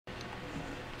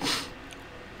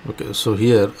Okay, so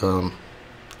here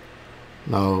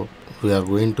now we are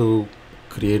going to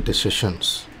create a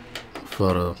sessions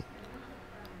for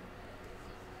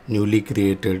newly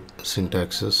created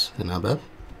syntaxes in ABAP.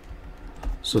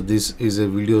 So this is a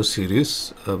video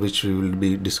series which we will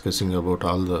be discussing about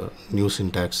all the new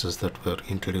syntaxes that were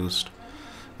introduced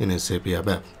in SAP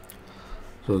ABAP.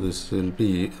 So this will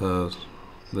be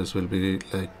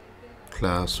like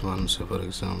class 1, say for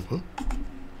example,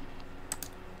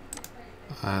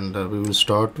 and we will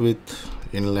start with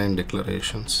inline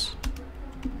declarations.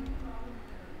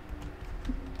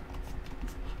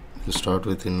 We'll start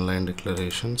with inline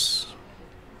declarations.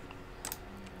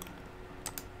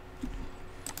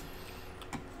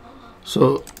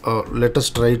 So let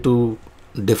us try to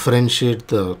differentiate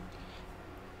the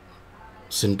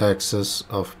syntaxes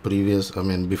of previous,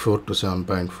 before to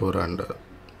 7.4 and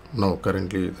now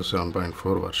currently the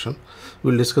 7.4 version.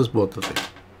 We'll discuss both of them.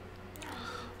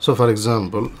 So for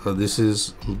example, this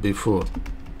is before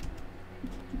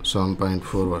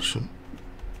 7.4 version.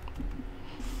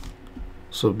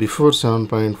 So before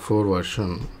 7.4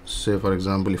 version, say for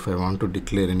example, if I want to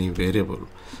declare any variable,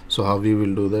 so how we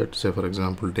will do that? Say for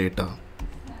example, data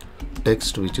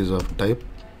text which is of type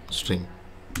string,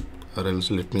 or else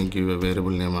let me give a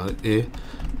variable name a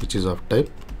which is of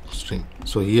type string.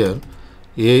 So here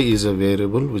a is a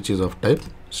variable which is of type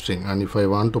string, and if I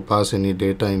want to pass any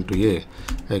data into a,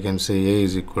 I can say a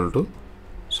is equal to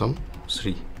some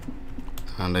 3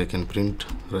 and I can print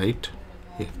write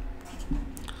a.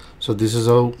 So this is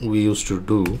how we used to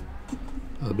do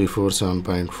before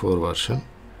 7.4 version.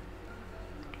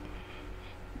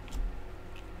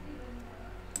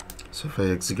 So if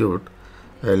I execute,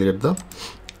 I will get the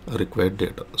required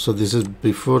data. So this is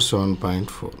before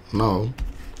 7.4. Now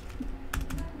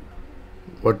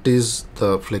what is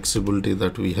the flexibility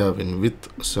that we have in with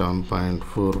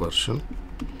 7.4 version?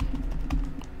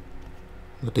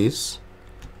 That is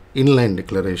inline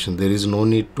declaration. There is no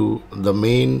need to, the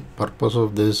main purpose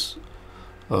of this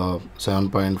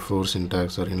 7.4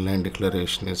 syntax or inline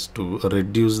declaration is to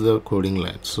reduce the coding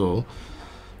line. So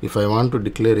if I want to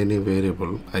declare any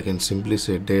variable, I can simply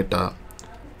say data,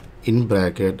 in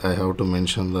bracket I have to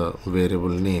mention the variable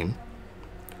name,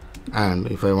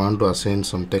 and if I want to assign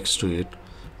some text to it,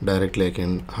 directly I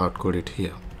can hard code it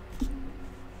here,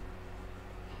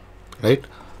 right?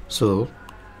 So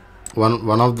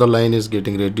one of the line is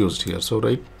getting reduced here. So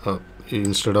right,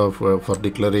 instead of for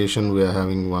declaration we are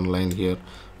having one line here,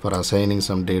 for assigning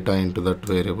some data into that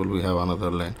variable we have another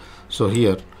line. So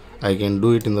here I can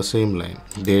do it in the same line.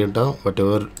 Data,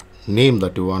 whatever name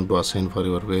that you want to assign for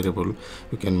your variable,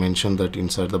 you can mention that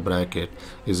inside the bracket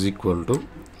is equal to,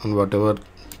 and whatever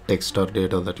text or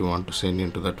data that you want to send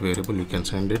into that variable, you can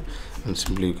send it, and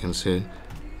simply you can say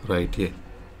write a.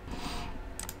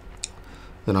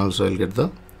 Then also I'll get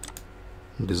the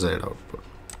desired output.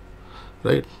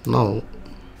 Right now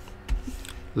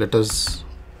let us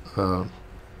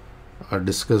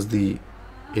discuss the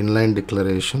inline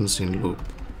declarations in loop.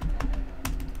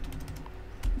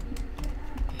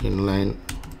 Inline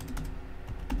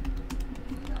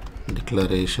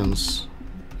declarations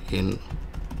in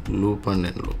loop and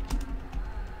in loop.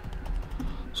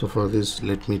 So for this,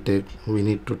 we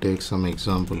need to take some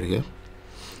example here.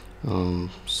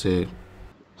 Say,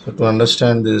 so to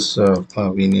understand this,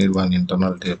 we need one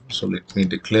internal table. So let me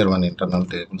declare one internal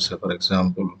table. Say for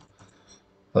example,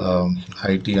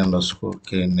 IT underscore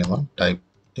KN1 type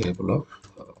table of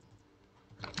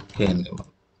KN1,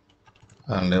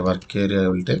 and a work area I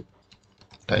will take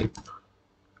type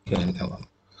KN1.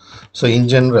 So in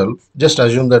general, just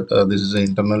assume that this is an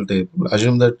internal table.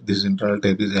 Assume that this internal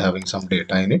table is having some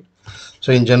data in it.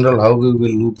 So in general, how we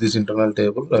will loop this internal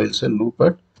table? I will say loop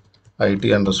at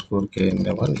IT underscore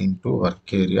KN1 into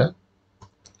work area,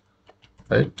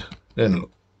 right? Then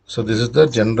loop. So this is the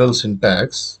general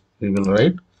syntax we will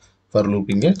write for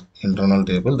looping a internal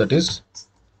table, that is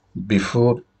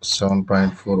before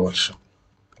 7.4 version.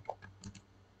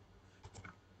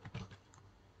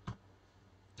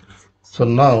 So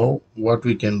now what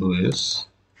we can do is,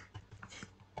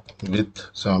 with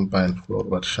 7.4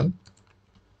 version,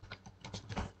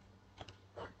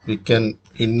 we can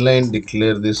inline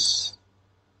declare this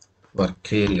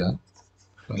work area.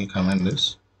 I'll comment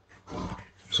this.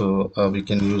 So we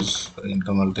can use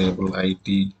internal table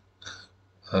IT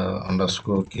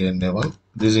underscore KN1.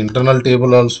 This internal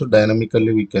table also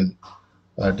dynamically we can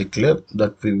declare,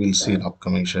 that we will see in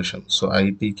upcoming session. So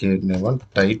IT KN1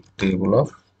 type table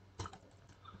of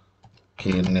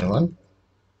KN1,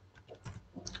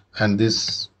 and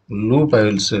this loop I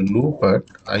will say loop at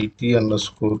IT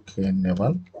underscore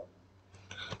KN1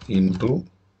 into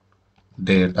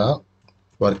data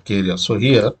work area. So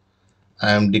here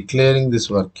I am declaring this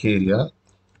work area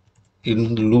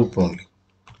in loop only,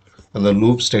 and the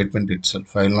loop statement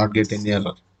itself. I will not get any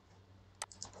error.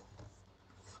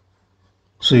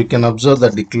 So you can observe the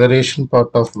declaration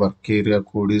part of work area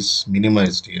code is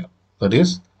minimized here. That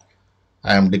is,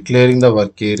 I am declaring the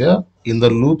work area in the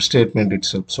loop statement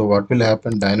itself. So what will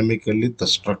happen dynamically, the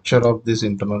structure of this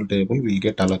internal table will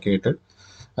get allocated.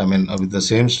 With the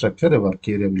same structure, a work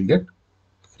area will get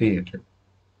created.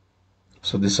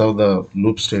 So this is how the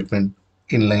loop statement,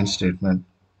 inline statement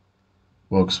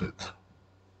works with.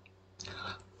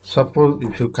 Suppose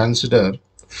if you consider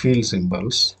field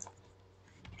symbols,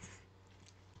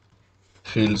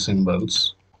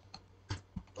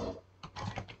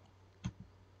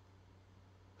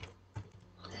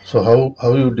 so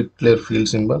how you declare field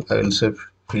symbol? I will say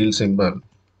field symbol.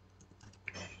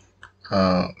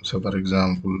 So for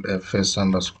example, fs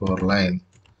underscore line,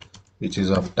 which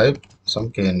is of type some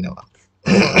kn1,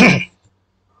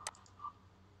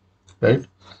 right?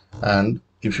 And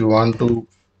if you want to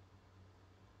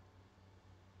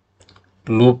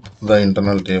loop the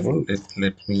internal table,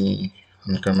 let me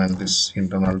uncomment this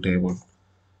internal table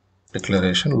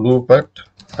declaration, loop at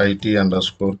it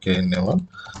underscore kn1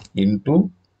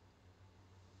 into,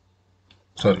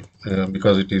 sorry,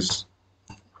 because it is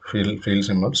field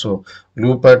symbol, so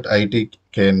loop at it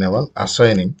kn1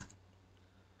 assigning,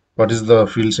 what is the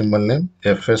field symbol name?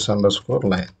 fs underscore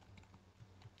line,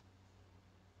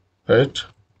 right?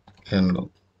 And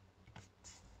loop.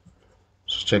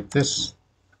 So check this,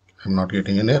 I'm not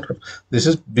getting an error. This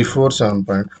is before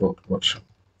 7.4 version.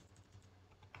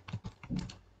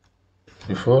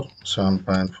 Before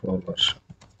 7.4 version.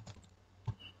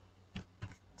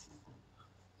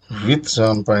 With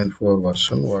 7.4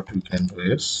 version, what we can do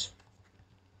is,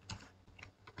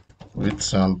 with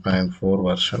 7.4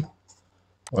 version,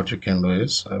 what you can do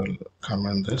is, I will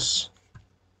comment this.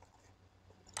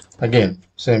 Again,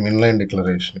 same inline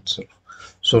declaration itself.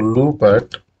 So loop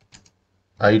at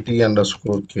it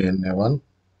underscore kn1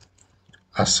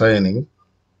 assigning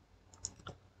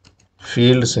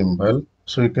field symbol.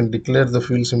 So you can declare the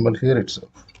field symbol here itself.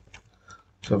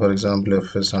 So for example,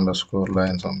 fs underscore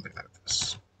line, something like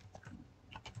this,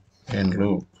 and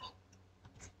loop,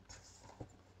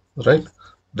 right?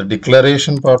 The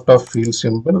declaration part of field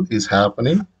symbol is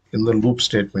happening in the loop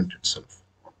statement itself.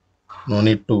 No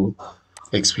need to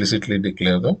explicitly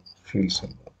declare the field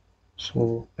symbol.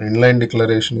 So inline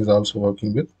declaration is also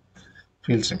working with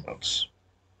field symbols.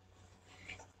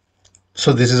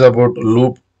 So this is about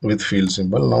loop with field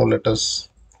symbol. Now let us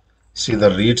see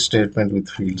the read statement with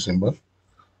field symbol.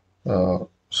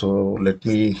 So let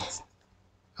me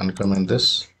uncomment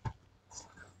this.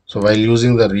 So while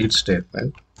using the read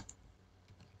statement,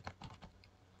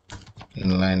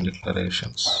 inline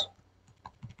declarations.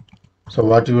 So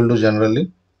what you will do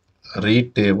generally,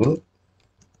 read table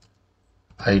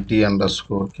it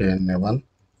underscore kn1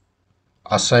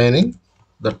 assigning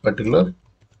that particular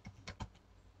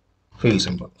field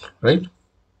symbol, right?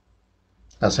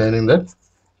 Assigning that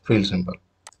field symbol.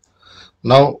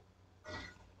 Now,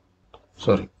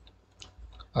 sorry,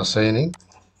 assigning.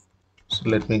 So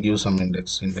let me give some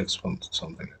index from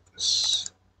something like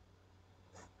this.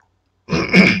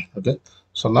 Okay.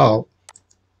 So now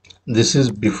this is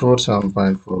before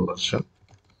 7.4 version.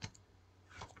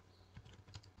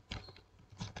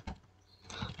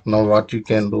 Now what you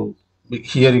can do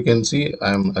here, you can see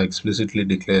I am explicitly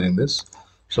declaring this.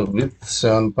 So with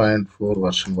 7.4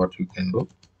 version, what you can do,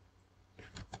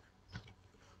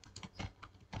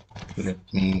 let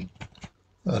me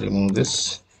remove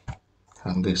this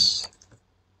and this.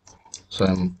 So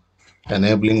I'm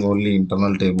enabling only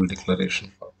internal table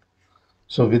declaration part.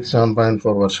 So with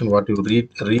 7.4 version, what you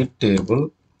read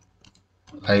table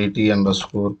it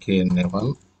underscore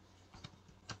kn1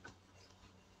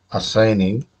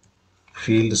 assigning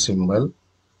field symbol,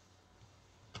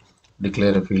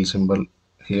 declare a field symbol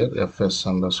here, fs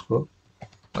underscore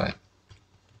line,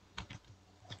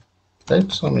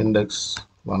 right? Some index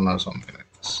 1 or something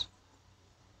like this.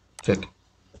 Check,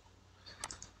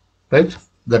 right?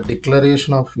 The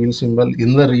declaration of field symbol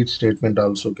in the read statement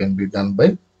also can be done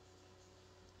by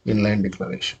inline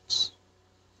declarations.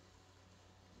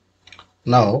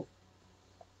 Now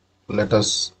let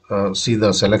us see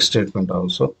the select statement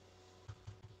also.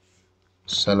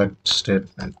 Select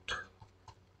statement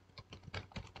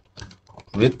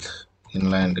with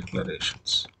inline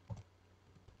declarations.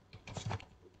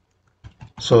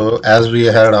 So as we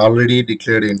had already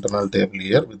declared internal table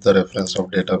here with the reference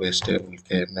of database table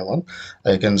kn1,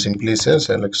 I can simply say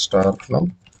select star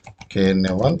from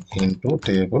kn1 into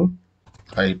table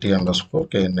it underscore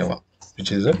kn1,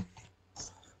 which is a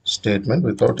statement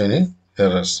without any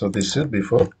errors. So this is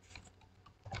before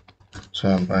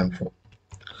 7.4.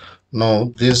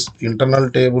 Now this internal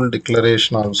table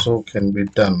declaration also can be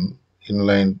done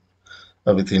inline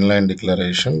with inline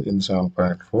declaration in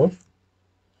 7.4.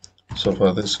 So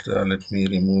for this, let me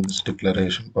remove this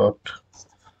declaration part.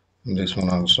 This one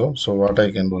also. So what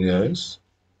I can do here is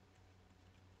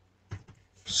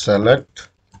select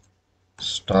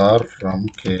star from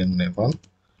KN1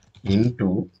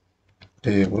 into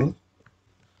table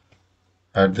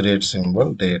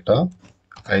 @ data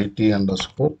IT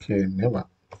underscore KN1.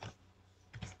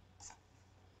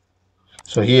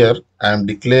 So here I am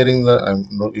declaring the,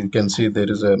 you can see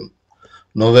there is a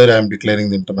nowhere I am declaring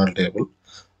the internal table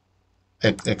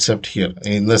except here.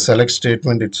 In the select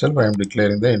statement itself, I am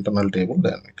declaring the internal table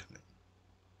dynamically.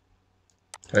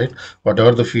 Right?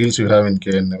 Whatever the fields you have in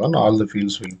KN1, all the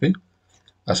fields will be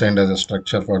assigned as a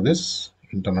structure for this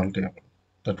internal table.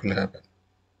 That will happen.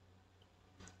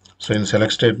 So in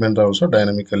select statement also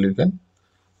dynamically you can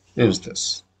use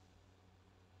this.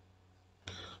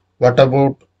 What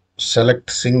about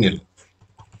select single?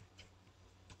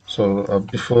 So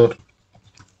before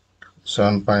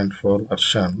 7.4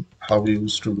 version, how we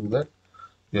used to do that?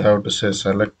 You have to say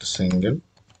select single.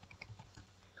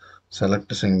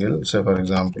 Select single. Say for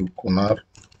example, Kunar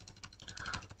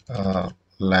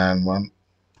LAN 1,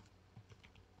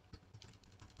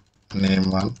 name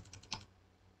 1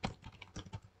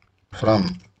 from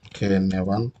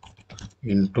KNA1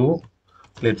 into,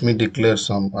 let me declare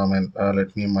some,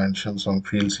 let me mention some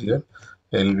fields here.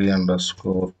 LV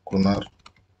underscore Kunar,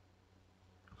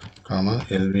 comma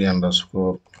LV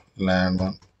underscore LAN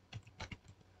 1,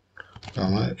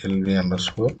 comma LV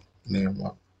underscore name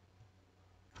 1.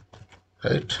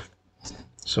 Right?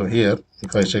 So here,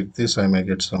 if I check this, I may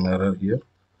get some error here.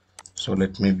 So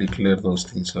let me declare those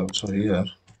things also here.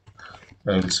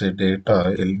 I will say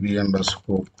data LV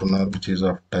underscore Kunar, which is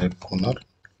of type Kunar.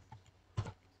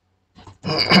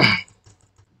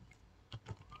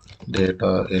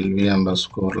 Data LV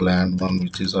underscore LAN 1,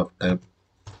 which is of type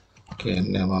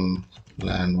KN1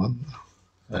 LAN 1.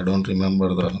 I don't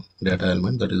remember the data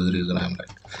element, that is the reason I am like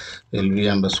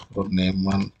LV underscore name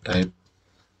 1 type.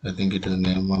 I think it is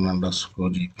name 1 underscore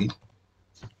GP.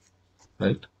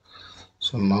 Right?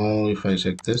 So now if I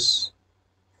check this,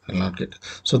 I will not get.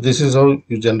 So this is how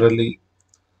you generally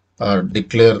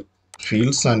declare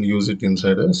fields and use it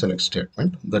inside a select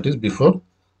statement. That is before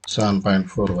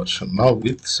 7.4 version. Now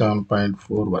with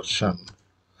 7.4 version,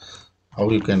 how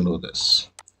you can do this?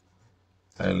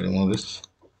 I will remove this.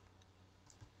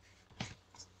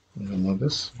 Remove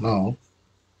this. Now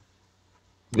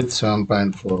with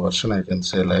 7.4 version, I can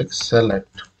say like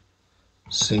select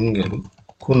single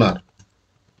Kunar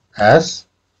as,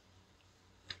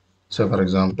 so for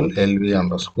example, LV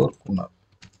underscore Kunar,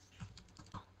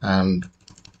 and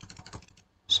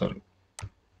sorry,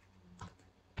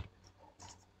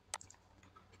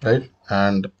 right,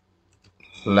 and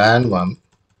LAN 1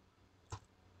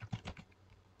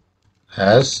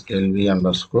 as LV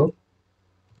underscore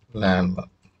LAN 1,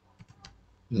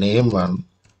 name 1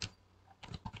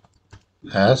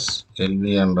 as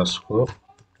LV underscore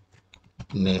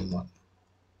name 1,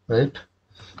 right,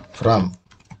 from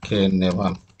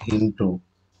KN1 into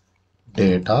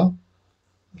data.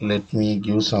 Let me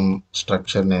give some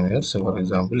structure name here. So for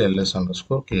example, ls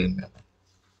underscore KN1,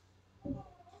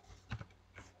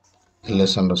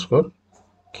 ls underscore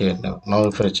KN1. Now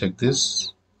if I check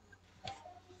this,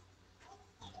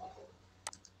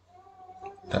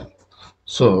 done.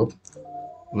 So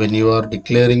when you are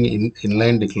declaring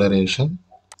inline declaration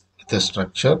with a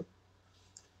structure,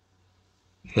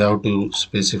 you have to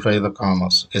specify the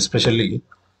commas, especially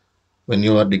when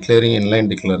you are declaring inline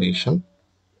declaration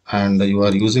and you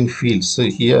are using fields. So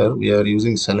here we are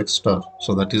using select star,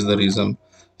 so that is the reason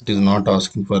it is not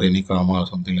asking for any comma or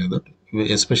something like that,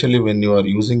 especially when you are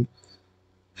using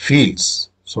fields.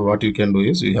 So what you can do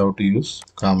is you have to use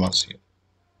commas here.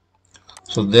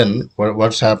 So then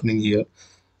what's happening here,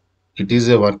 it is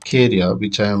a work area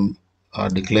which I am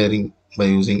declaring by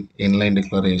using inline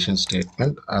declaration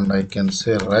statement, and I can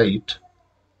say write,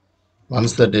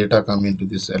 once the data come into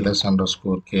this ls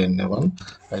underscore kn1,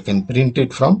 I can print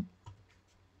it from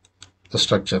the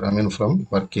structure, from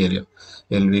work area,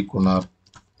 LV Kunar,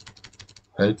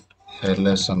 right,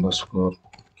 ls underscore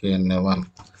kn1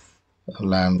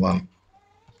 LAN 1,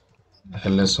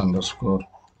 ls underscore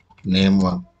name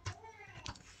 1,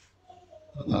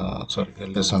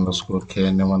 ls underscore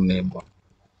kn1 name 1,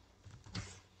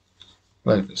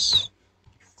 like this.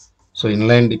 So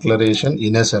inline declaration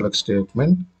in a select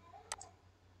statement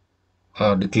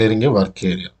declaring a work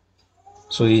area.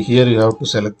 So here you have to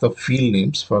select the field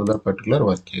names for the particular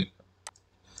work area.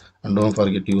 And don't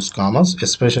forget to use commas,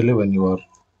 especially when you are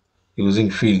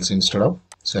using fields instead of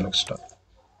select star,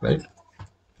 right?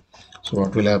 So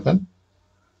what will happen?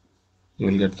 You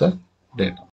will get the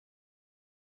data.